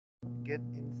get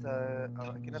inside.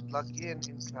 I cannot log in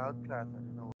Cloud Class. I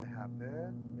don't know what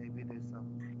happened. Maybe there's some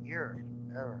error.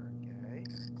 Okay.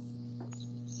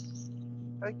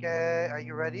 Okay. Are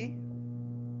you ready?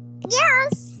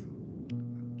 Yes.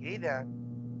 Okay then.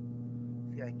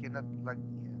 See, I cannot plug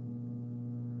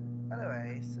in.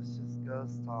 Anyways, let's just go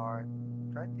start.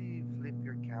 Try to flip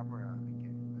your camera. Okay,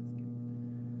 let's go.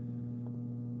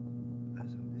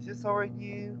 So this is our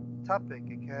new topic.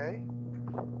 Okay.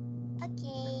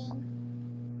 Okay.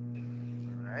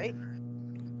 All right.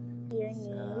 Unit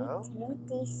So,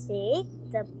 26,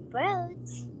 the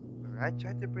birds. all right.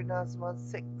 Try to pronounce one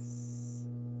six.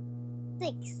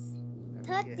 6.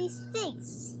 Very good.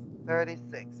 36.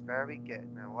 36. Very good.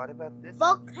 Now, what about this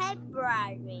one?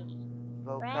 Vocabulary. Right?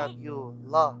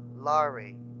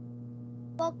 Vocabulary.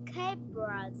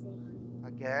 Vocabulary.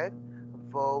 Again,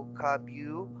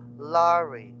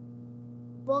 vocabulary.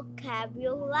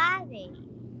 Vocabulary.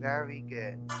 Very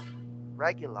good.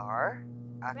 Regular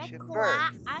action Regular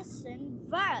verbs. action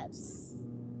verbs.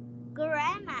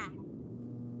 Grammar.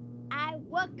 I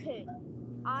worked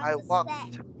on I the sand.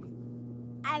 walked.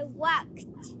 I walked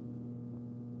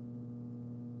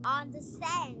on the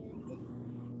sand.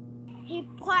 He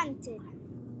pointed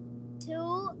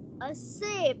to a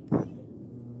ship.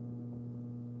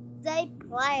 They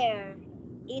play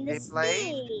in the They played.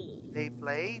 sea. They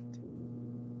played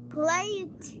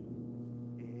Played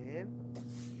in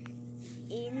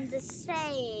in the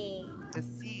sea. the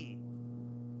sea.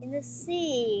 In the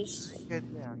sea.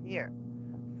 Good. Now here,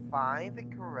 find the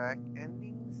correct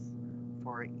endings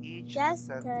for each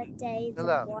sentence Yesterday the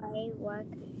below. boy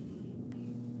worked.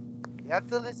 You have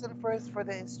to listen first for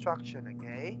the instruction,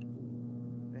 okay?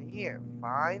 Now here,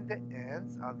 find the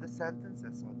ends of the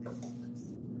sentences. So this is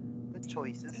the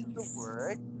choices of the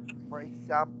word. For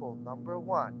example, number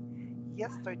one,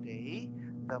 yesterday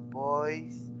the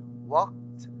boys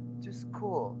walked to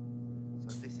school.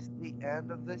 So this is the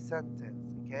end of the sentence,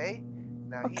 okay?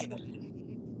 Now here, Okay. you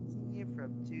continue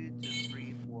from 2 to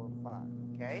 3, 4, 5,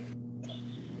 okay?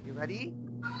 Are you ready?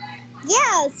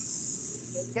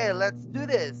 Yes. Okay, let's do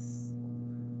this.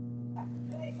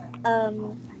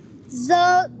 Um.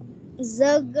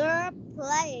 The girl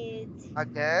played.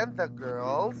 Again, the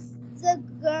girls. The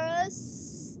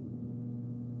girls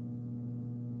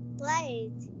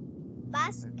played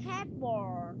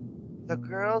basketball. The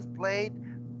girls played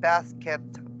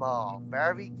basketball.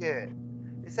 Very good.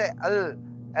 You say L,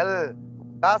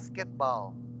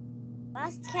 basketball,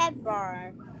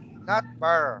 Basketball. not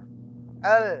burr.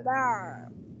 L. Ball.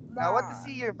 I want to Ball.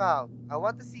 see your mouth. I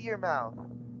want to see your mouth.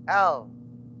 L,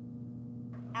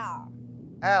 L.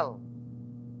 L,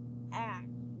 L.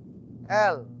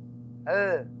 L,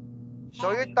 L.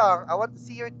 Show your N. tongue. I want to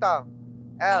see your tongue.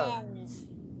 L. N.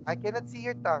 I cannot see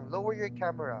your tongue. Lower your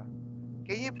camera.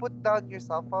 Can you put down your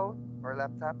cell phone or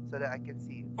laptop so that I can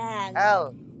see you? N.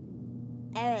 L,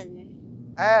 N.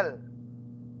 L,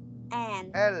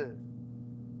 N. L,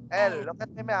 L. N. Look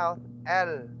at my mouth.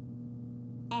 L,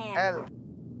 L. N.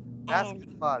 N.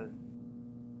 Basketball.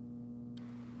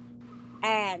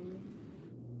 N.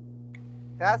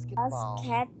 Basketball.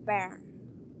 Basketball.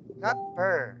 Not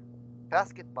burr.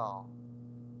 Basketball.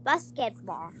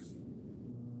 Basketball.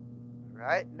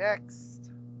 Right, next.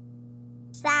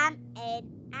 Sam and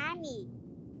Annie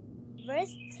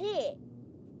visited.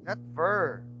 Not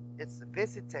ver. It's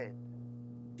visited.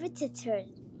 Visited.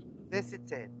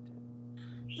 Visited.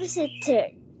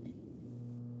 Visited.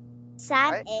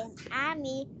 Sam Right? and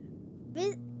Annie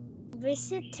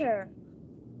visited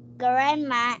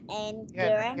grandma and Again.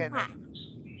 grandpa.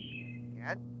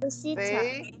 Again.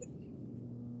 Visitor.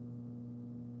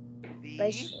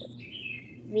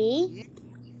 They,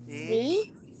 the, We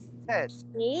it, said.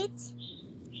 visit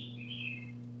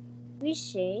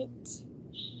visit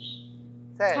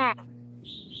Said. tat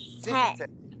tat Visited.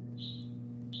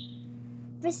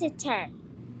 visitor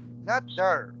Not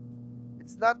der.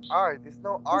 It's not R. There's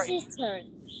no R in visitor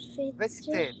visited.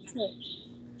 visitor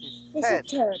It's said.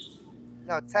 visitor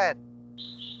No, said.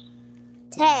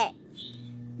 tat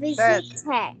Said.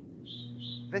 visitor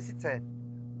Visited.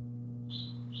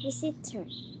 visitor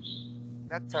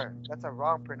Not ter. That's a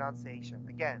wrong pronunciation.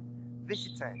 Again.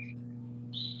 Visited.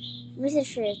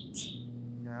 visitor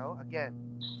No. Again.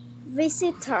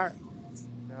 visitor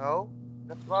No.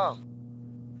 That's wrong.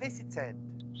 Visited.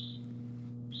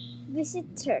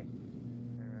 visitor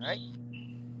Alright.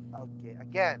 Okay.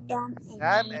 Again. Sam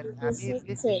Sam and and Annie Abby visited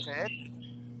visited.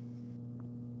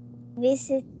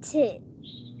 visited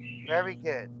Very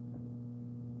good.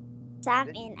 Sam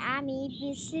and Amy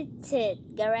visited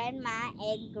grandma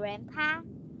and grandpa.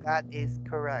 That is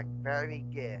correct. Very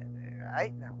good.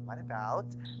 Alright. Now, what about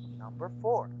number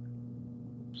 4?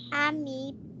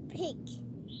 Amy picked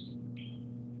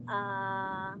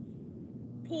a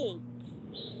pig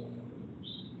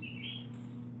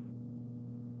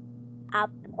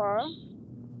apple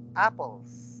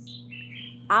Apples.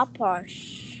 apples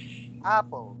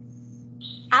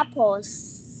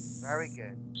Apples. Very apples.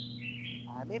 good.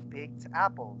 Amy picked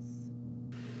apples.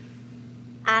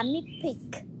 Amy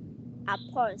picked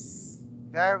apples.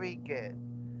 Very good.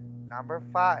 Number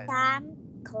 5. Sam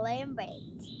climbed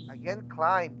Again,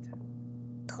 climbed.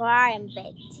 climbed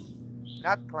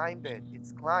Not climbed it.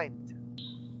 It's climbed.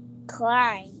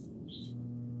 climbed.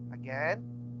 Again.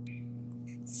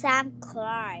 Sam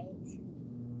climbed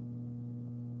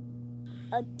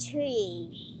a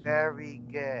tree. Very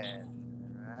good.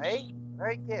 Right?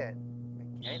 Very good.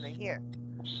 Okay, now here.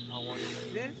 I want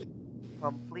you to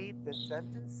complete the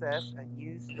sentences and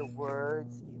use the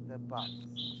words in the box.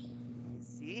 You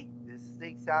see, this is the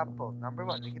example. Number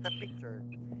 1, look at the picture.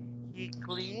 He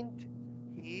cleaned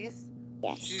his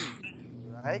Yes. shoes.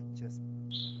 Right?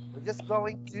 We're just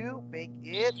going to make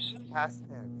it past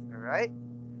tense. All right?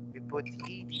 We put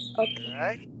ed. Okay. All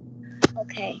right?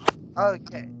 Okay.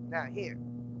 Okay. Now here.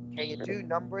 Can you do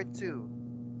number 2?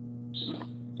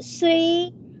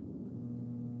 She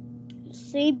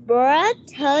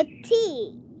brushed her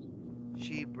teeth.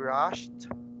 She brushed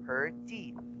her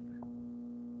teeth.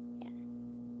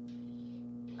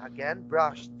 Again,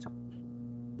 brushed.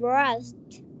 Brushed.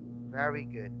 Very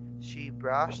good. She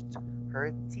brushed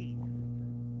her teeth.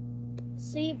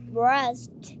 She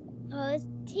brushed her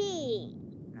teeth.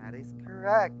 That is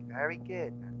correct. Very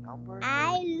good. And number 3.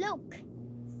 I look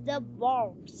the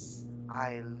box.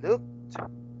 I looked.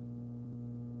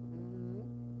 Mhm,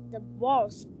 The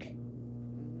box.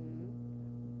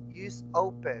 mhm. Use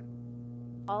open.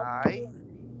 I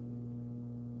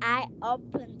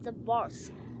opened the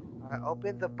box. I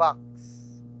opened the box.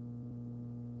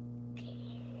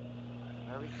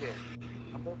 Very good.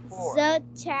 Number 4. The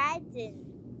children.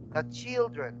 The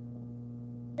children.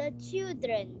 The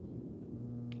children.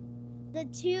 The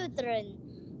children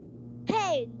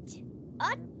paint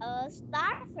on a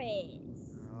starfish.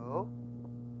 No.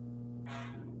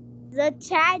 The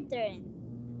children.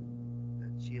 The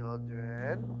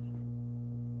children.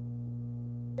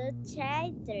 The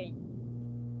children.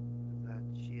 The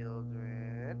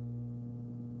children.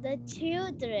 The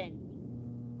children.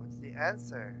 What's the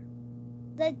answer?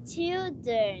 The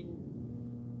children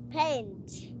paint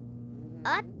Mhm.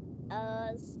 on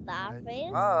a That's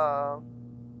starfish. wrong.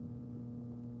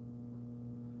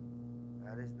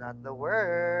 That is not the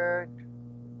word.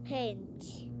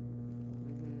 Paint.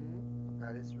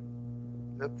 That is.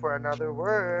 Look for another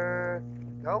word.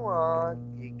 Go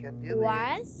on. You can do it.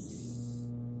 Was.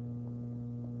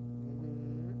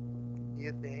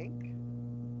 You think?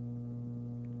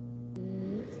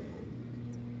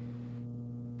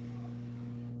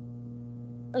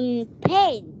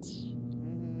 Paint.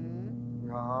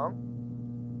 Wrong.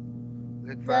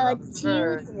 Look for The another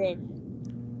word.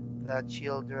 children. The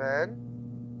children.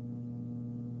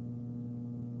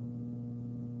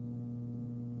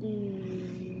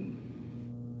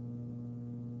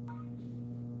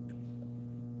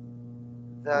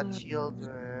 The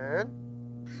children.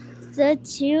 The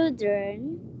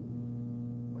children.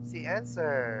 What's the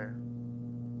answer?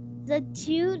 The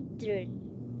children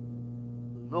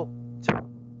Looked.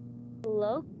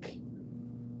 look.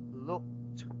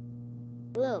 Looked.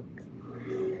 Look.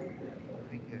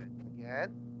 Very good.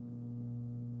 Again.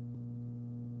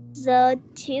 The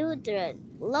children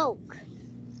look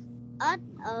at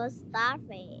a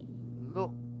starfish.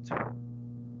 Looked.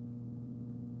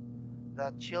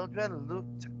 The children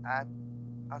looked at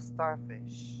a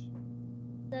starfish.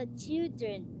 The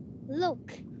children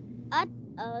look at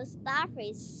a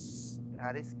starfish.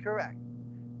 That is correct.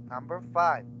 Number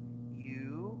 5.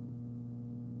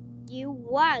 You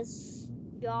wash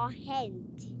your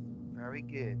hand. Very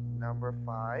good. Number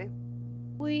 5.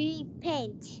 We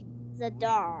paint the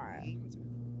door.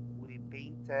 We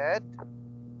painted.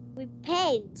 We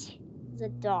paint the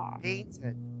door.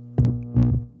 Painted.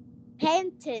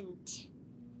 Painted.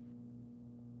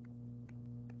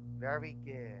 Very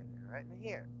good. Right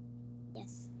here.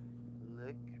 Yes.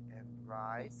 Look and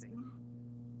write.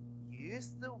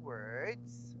 Use the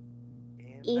words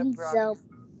in the bracket.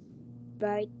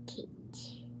 Bracket.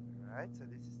 Right. So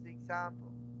this is the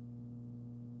example.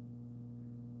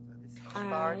 So this is the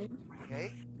start.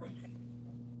 Okay.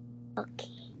 Okay.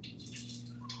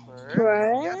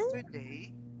 First,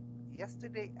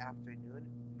 yesterday afternoon,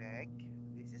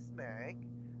 this is Meg,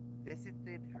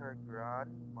 visited her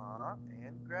grandma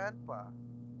and grandpa.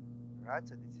 Right,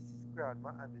 so this is his grandma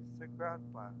and this is her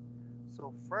grandpa.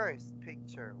 So first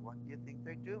picture, what do you think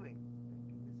they're doing?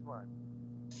 one.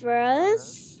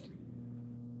 First,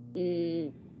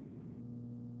 mm,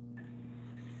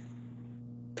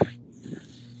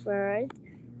 first,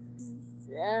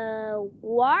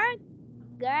 what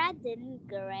garden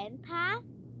grandpa?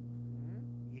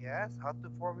 Yes, how to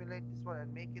formulate this one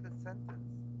and make it a sentence.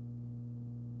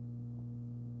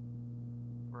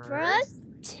 First,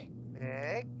 First,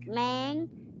 Meg, man,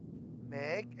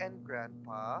 Meg and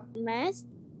Grandpa miss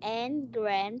and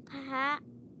grandpa,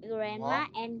 grandma walk.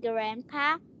 and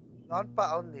grandpa,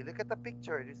 Grandpa only. Look at the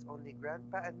picture. There's only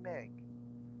Grandpa and Meg.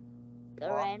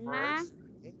 Walk grandma, first.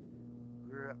 Okay.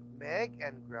 Meg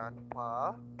and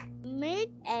Grandpa.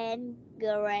 meet and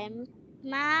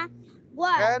grandma,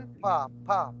 what? Grandpa,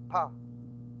 pa.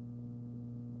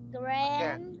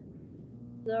 Again, Grand,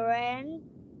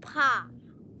 grandpa.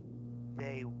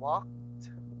 they walked.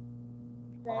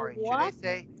 They Or should I what?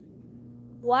 say,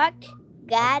 What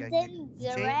okay, garden let's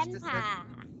change the grandpa?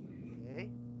 sentence. Okay,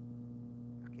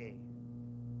 okay,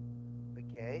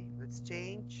 okay. Let's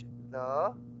change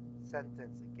the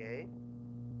sentence. Okay.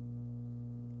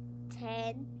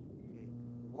 10. Okay.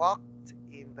 Walked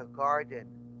in the garden.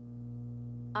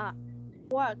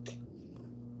 Work.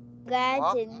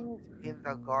 Walked Garden. in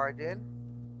the garden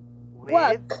with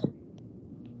Work.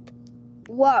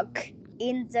 Work.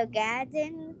 In the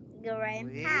garden,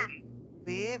 grandpa. with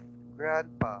with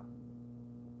grandpa.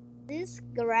 This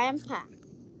grandpa.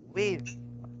 With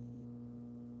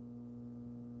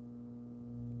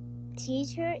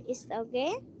Teacher is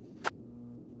okay.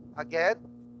 again.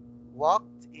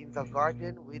 Walked in the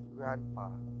garden with grandpa.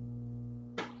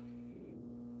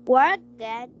 Work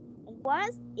that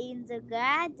was in the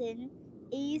garden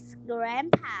is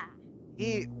grandpa.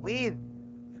 He with.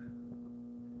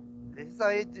 This is how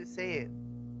you say it.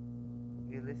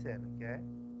 You listen, okay?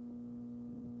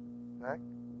 Right?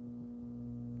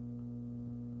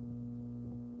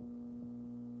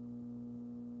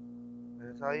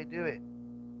 That's how you do it.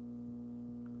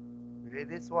 Read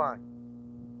this one.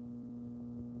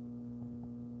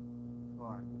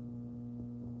 One.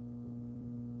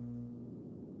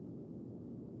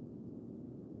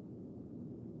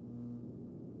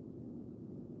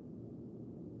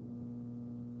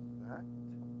 That.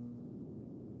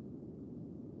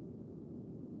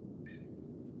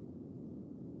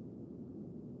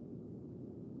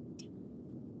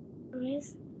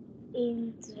 Was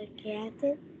in the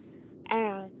garden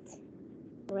at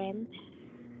grandpa.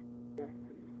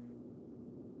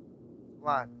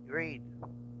 One. Read.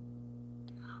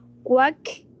 Work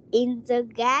in the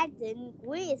garden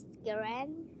with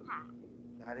grandpa.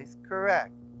 That is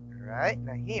correct. Alright,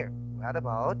 now here. What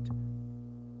about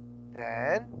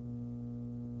 10?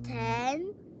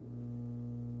 10.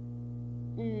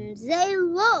 They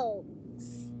look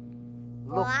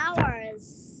Look.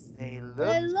 flowers. They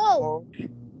They looked look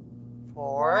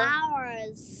for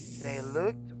flowers. they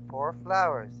looked for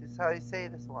flowers. This is how you say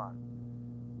this one.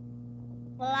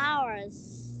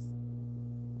 Flowers.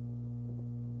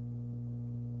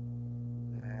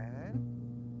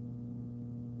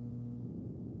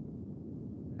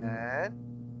 And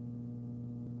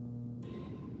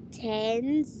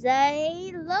 10.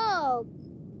 They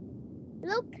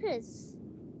looks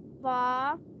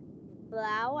for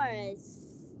flowers.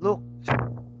 looked.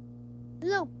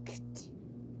 Looked.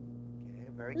 Okay,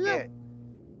 very Look. good.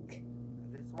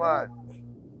 This one.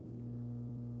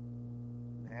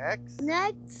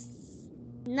 Next.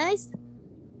 Next,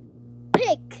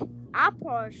 pick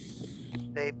apples.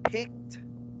 They picked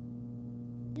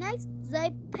Next,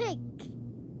 they pick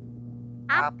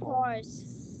apple.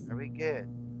 apples. Very good.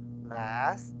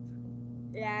 Last.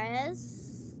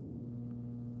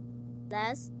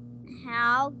 Let's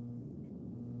help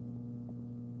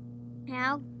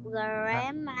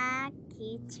grandma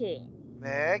kitchen.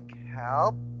 Meg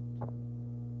helped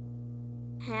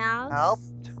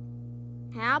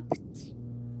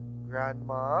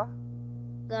grandma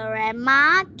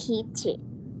grandma kitchen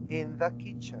in the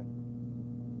kitchen.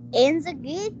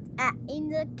 in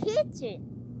the kitchen.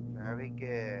 Very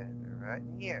good. Right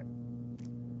here.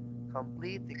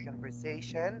 Complete the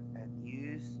conversation and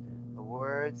use the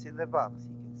words in the box.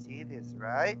 You can see this,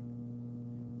 right?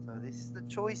 So this is the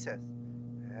choices.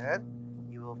 And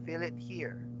you will fill it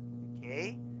here.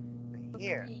 Okay? And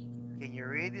here. Okay. Can you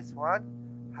read this one?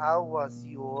 How was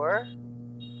your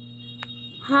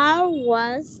How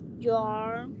was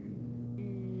your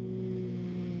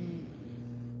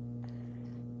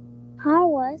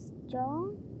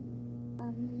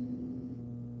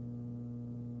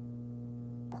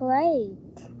plate?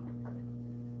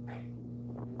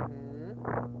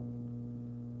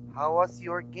 How was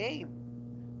your game?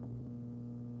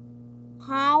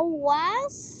 How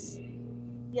was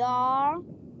your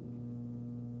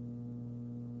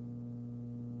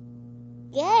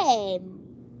game.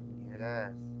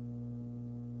 Yes.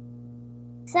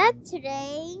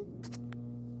 Saturday.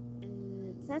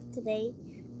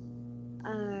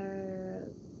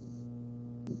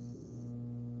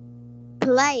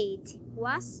 Played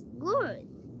was good.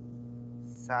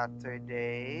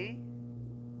 Saturday.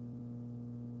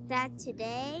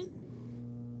 Saturday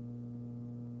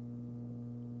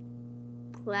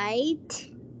played.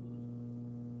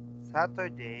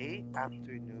 Saturday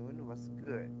afternoon was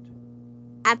good.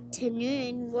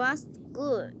 Afternoon was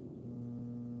good.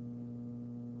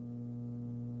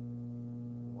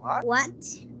 What?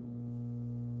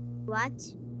 What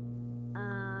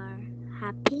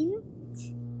happened?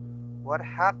 What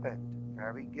happened?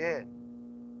 Very good.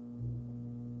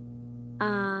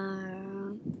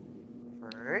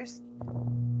 First.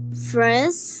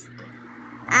 First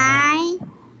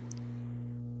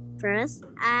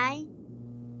I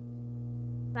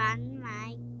found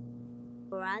my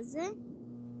brother.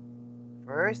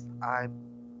 First, I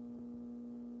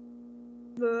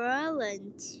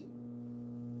Brilliant.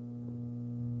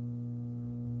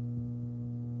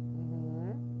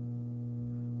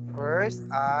 First,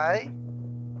 I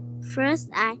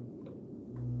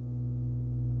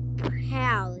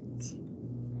helped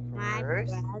my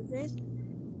First. brother.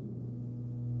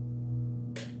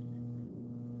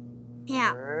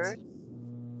 First,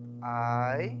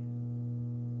 I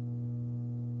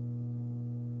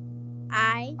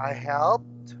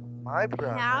helped my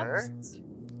brother.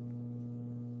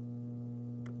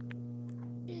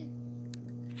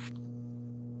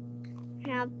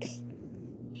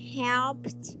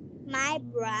 Helped my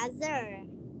brother.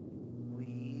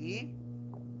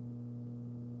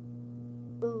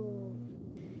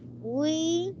 We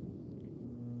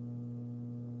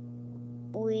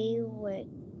working.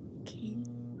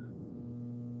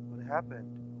 What happened?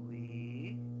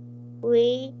 We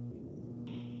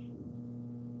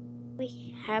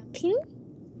helping.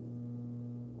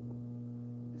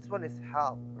 This one is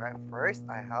help, right? First,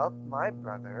 I helped my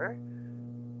brother.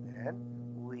 Then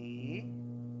we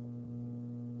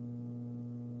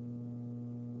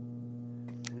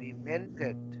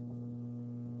mended.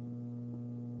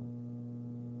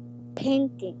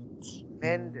 Painted.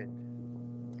 Mended.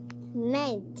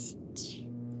 Mended.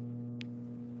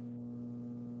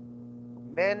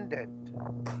 Mended.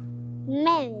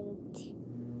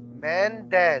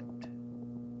 Mended.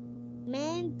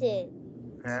 Mended.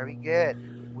 Very good.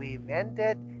 We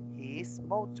mended his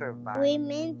motorbike. We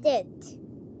mended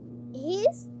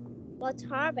his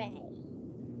motorbike.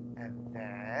 And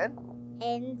then.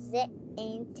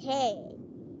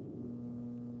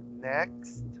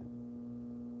 Next.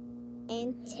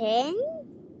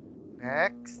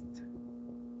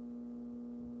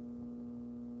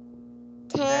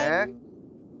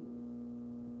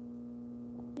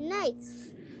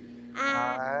 Next.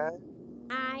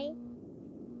 I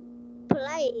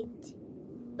played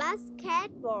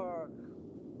basketball.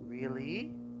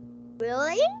 Really?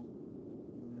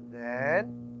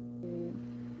 Then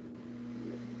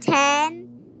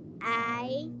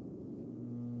I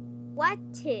watched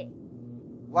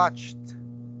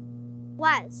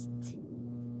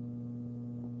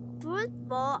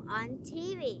football on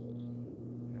TV.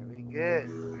 Very good.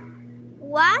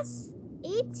 Was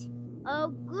it a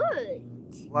good?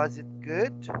 Was it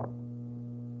good?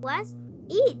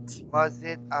 Was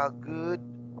it a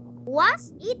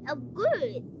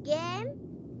good game?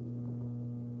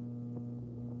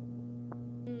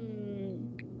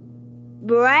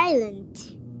 Brilliant.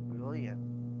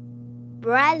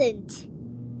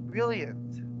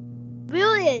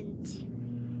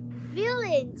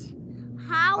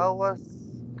 How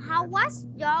was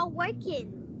your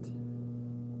weekend?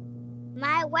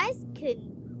 My weekend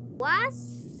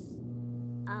was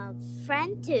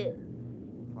fun too.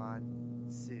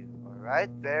 All right,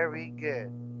 very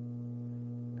good.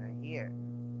 Now here.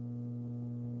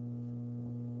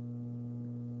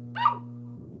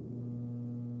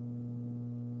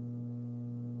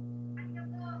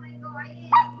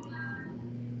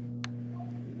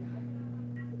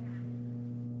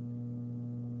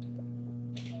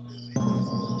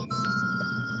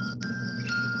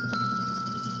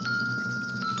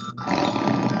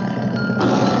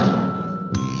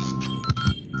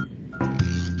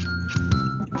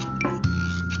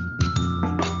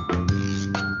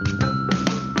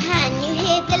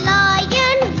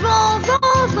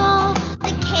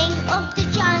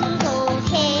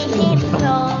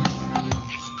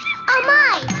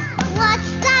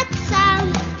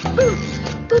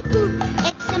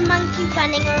 It's a monkey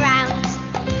running around.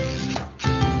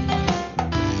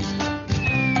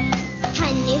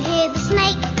 Can you hear the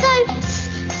snake go?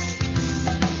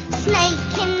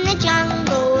 Snake in the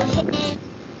jungle,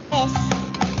 this?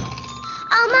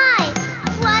 Oh my,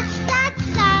 what's that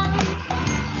sound?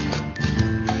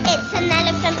 It's an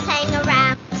elephant playing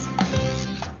around.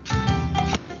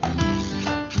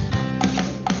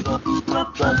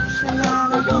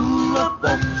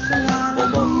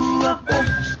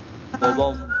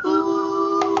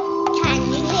 Can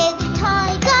you hear the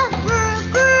tiger? Grr,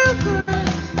 grr, grr.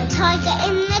 The tiger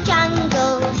in the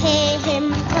jungle, hear him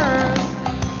purr.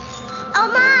 Oh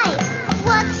my,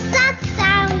 what's that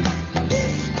sound?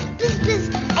 Buzz, buzz,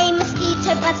 a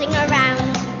mosquito buzzing around.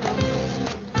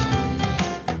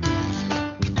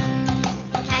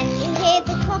 Can you hear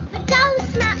the crocodile?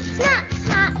 Snap, snap,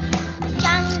 snap.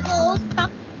 Jungle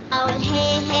crocodile,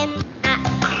 hear him snap.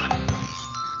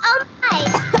 Oh my,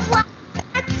 what's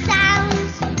that sound?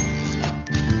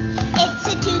 It's a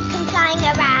toucan flying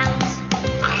around.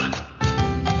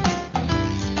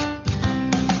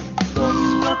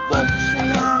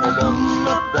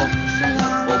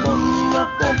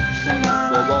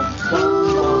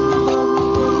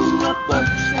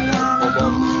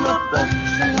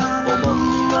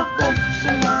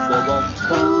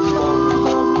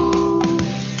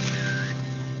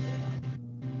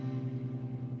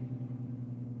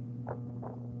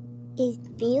 It's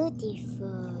beautiful.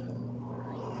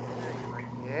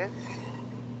 Like this.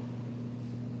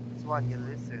 This one you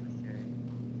listen,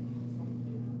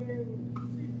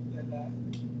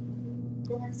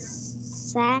 okay?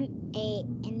 Sam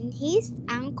and his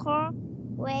uncle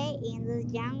were in the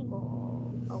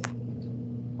jungle.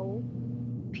 Oh.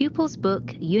 Pupils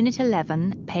Book, Unit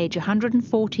 11, page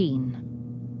 114.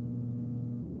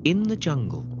 In the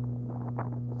jungle.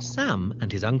 Sam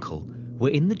and his uncle were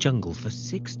in the jungle for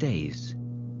 6 days.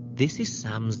 This is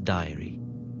Sam's diary.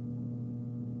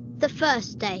 The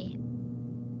first day.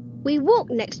 We walked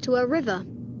next to a river.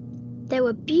 There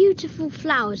were beautiful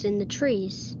flowers in the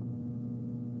trees.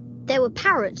 There were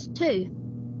parrots too.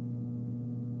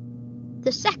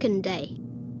 The second day.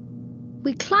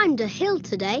 We climbed a hill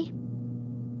today.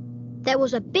 There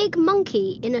was a big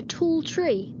monkey in a tall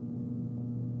tree.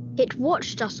 It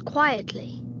watched us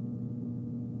quietly.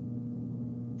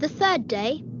 The third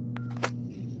day.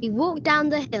 We walked down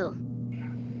the hill.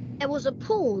 There was a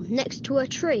pool next to a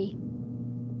tree.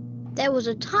 There was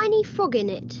a tiny frog in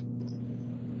it.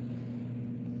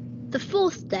 The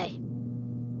fourth day.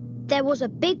 There was a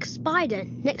big spider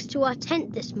next to our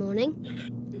tent this morning.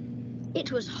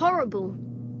 It was horrible.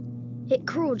 It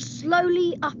crawled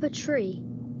slowly up a tree.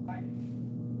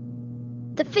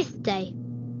 The fifth day.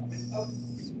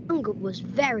 The jungle was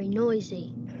very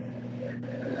noisy.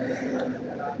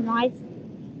 Nice.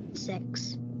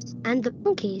 6. And the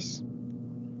monkeys.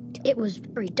 It was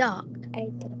very dark.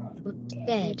 I We were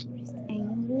scared.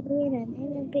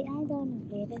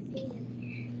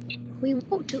 We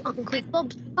walked to Uncle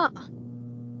Bob's car.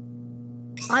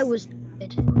 I was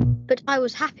scared, but I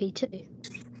was happy too.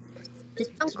 The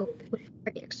jungle was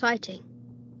very exciting.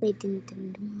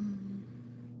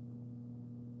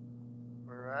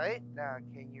 Alright, now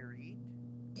can you read?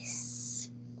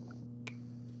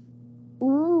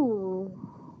 Ooh.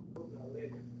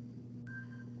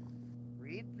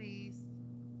 Read, please.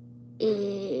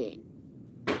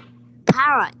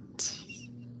 Parrot.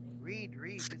 Read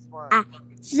this one.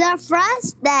 The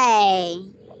first day,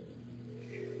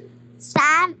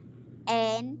 Sam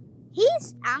and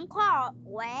his uncle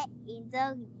were in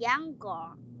the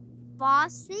jungle for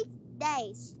 6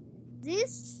 days.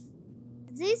 This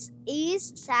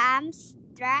is Sam's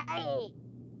diary.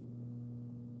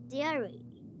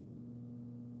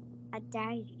 A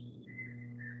diary.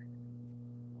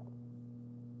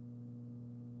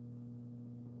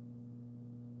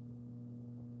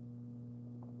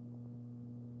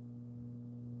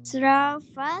 The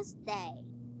first day,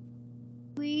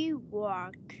 we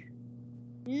walked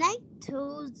next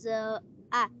to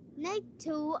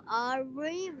a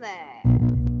river.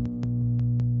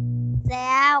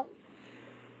 There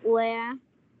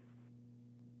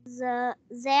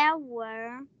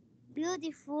were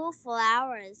beautiful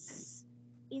flowers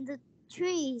in the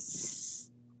trees.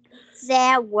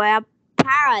 There were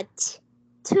parrots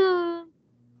too.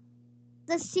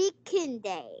 The second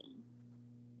day,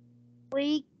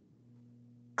 we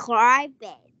climbed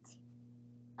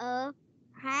a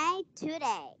high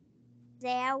today.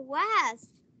 There was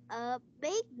a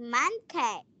big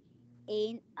monkey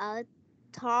in a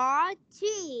tall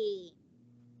tree.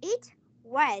 It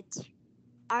watched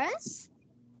us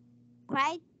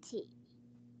quietly.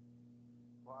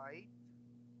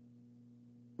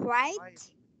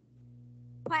 Quiet.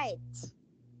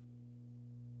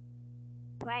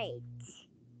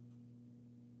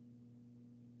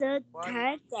 The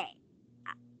third day.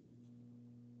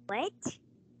 Wait.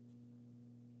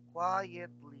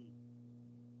 Quietly.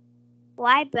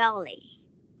 White belly.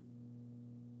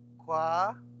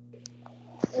 Quiet.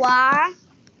 War.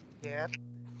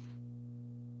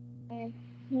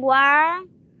 War.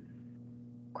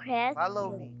 Crest.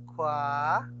 Follow me.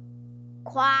 Qua.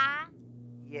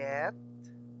 Quietly.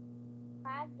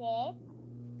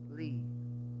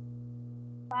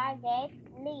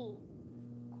 Quietly.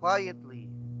 Quietly.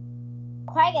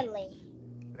 Quietly.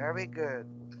 Very good.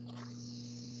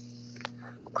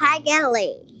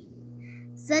 Quietly.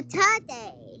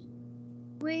 Saturday.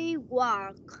 We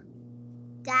walk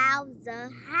down the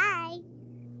hill.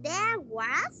 There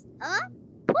was a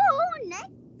pool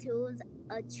next to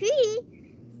a tree.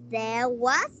 There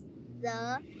was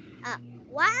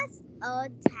a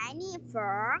tiny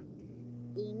frog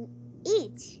in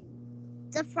it.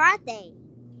 The Friday,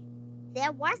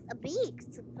 there was a big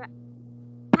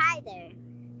spider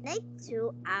next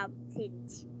to a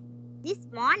tent. This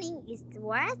morning it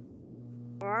was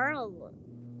early.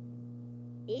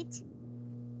 It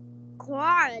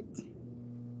crawled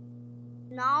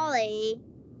slowly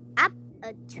up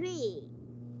a tree.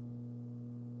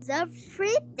 The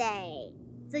fifth day,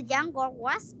 the jungle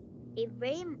was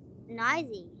very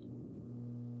noisy.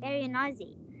 Very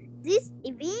noisy. This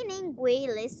evening we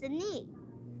listened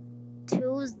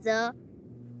to the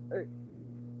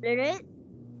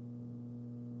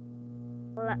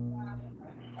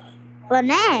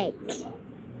Lynette.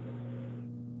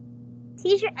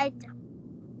 Teacher,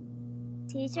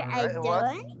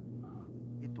 Alright,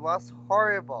 it was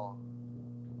horrible.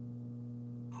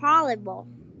 horrible.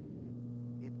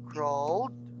 It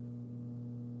crawled.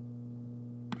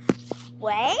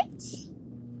 Wait.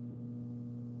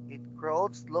 It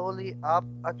crawled slowly up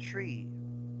a tree.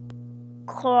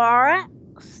 Crawl,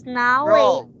 snowly.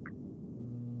 Crawl.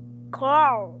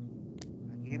 Crawl,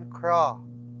 Again, crawl.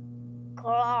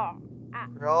 crawl,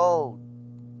 Crawled.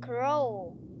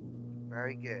 crawl,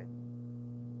 Very good.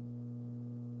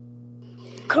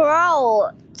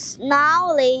 crawl,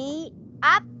 slowly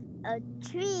up a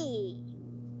tree.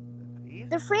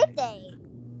 The fifth day.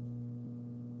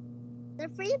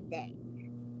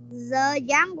 The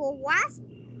jungle was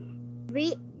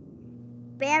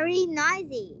very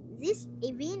noisy. This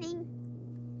evening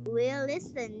we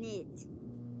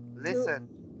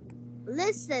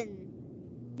listened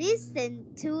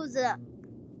to the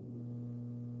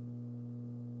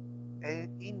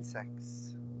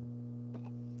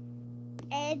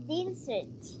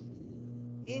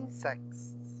insects.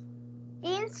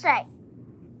 Insects.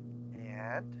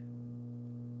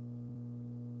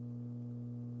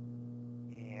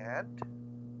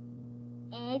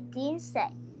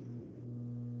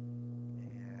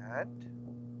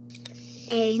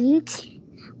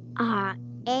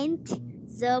 And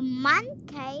the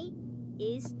monkey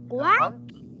is what?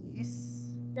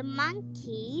 The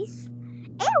monkeys.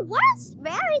 It was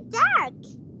very dark.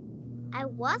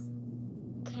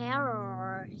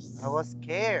 I was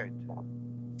scared.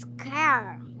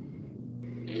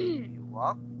 You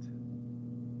walked.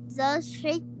 The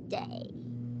street day.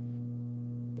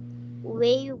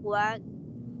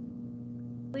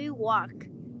 We walk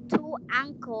to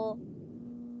Uncle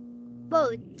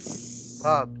Bob's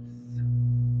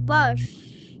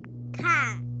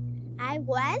car. I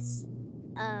was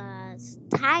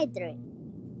tired.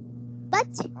 But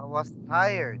I was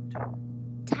tired.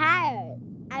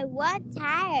 I was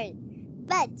tired,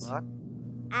 but What?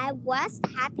 I was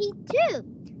happy too.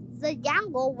 The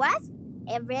jungle was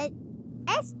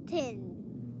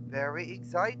very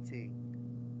exciting.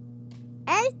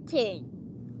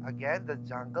 Again, the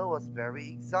jungle was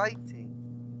very exciting.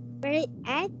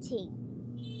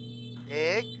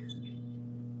 Egg.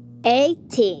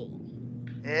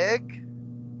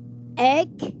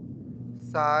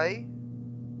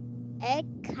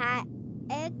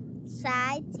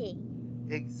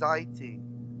 Exciting.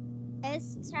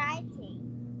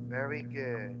 Very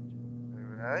good.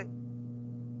 All right.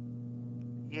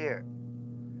 Here.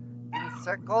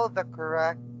 Encircle the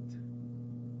correct.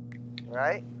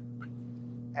 Right?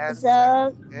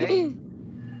 Answer. Okay.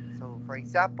 So, for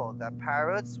example, the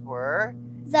parrots were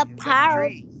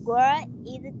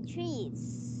in the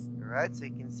trees. All right. So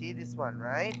you can see this one,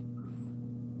 right?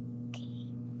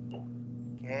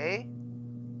 Okay.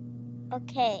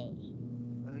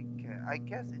 Okay. I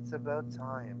guess it's about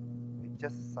time. Wait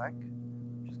just a sec.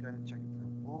 I'm just going to check.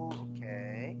 Oh,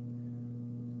 okay.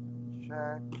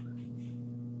 Check.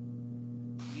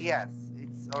 Yes,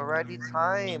 it's already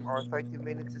time. Our 30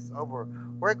 minutes is over.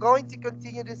 We're going to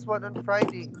continue this one on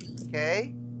Friday.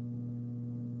 Okay?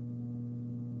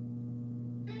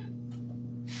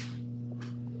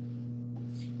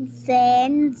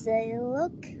 Then they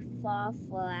look for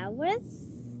flowers.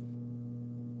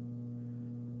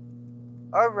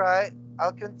 All right.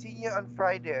 I'll continue on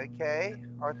Friday, okay?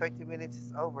 Our 30 minutes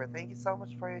is over. Thank you so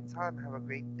much for your time. Have a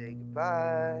great day.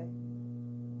 Goodbye.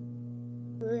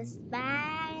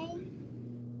 Goodbye.